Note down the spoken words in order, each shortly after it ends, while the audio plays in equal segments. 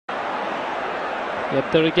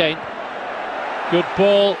Yebda again. Good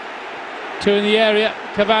ball. Two in the area.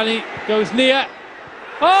 Cavani goes near.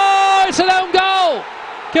 Oh, it's an own goal!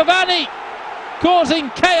 Cavani causing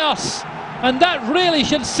chaos, and that really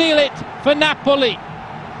should seal it for Napoli.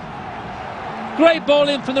 Great ball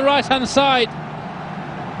in from the right-hand side.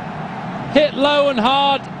 Hit low and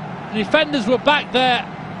hard. The defenders were back there,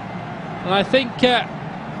 and I think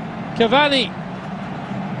Cavani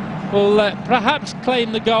will perhaps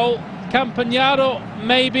claim the goal. Campagnaro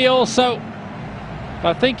maybe also.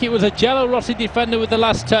 But I think it was a Jello Rossi defender with the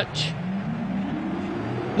last touch.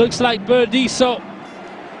 Looks like Burdisso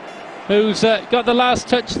who's got the last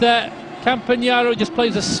touch there. Campagnaro just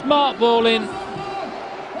plays a smart ball in.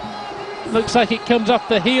 Looks like it comes off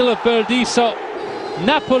the heel of Burdisso.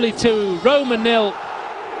 Napoli 2, Roma 0.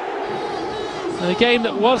 And a game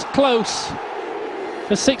that was close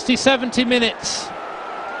for 60-70 minutes.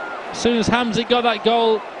 As soon as Hamza got that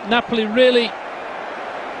goal, Napoli really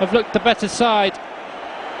have looked the better side.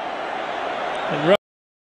 And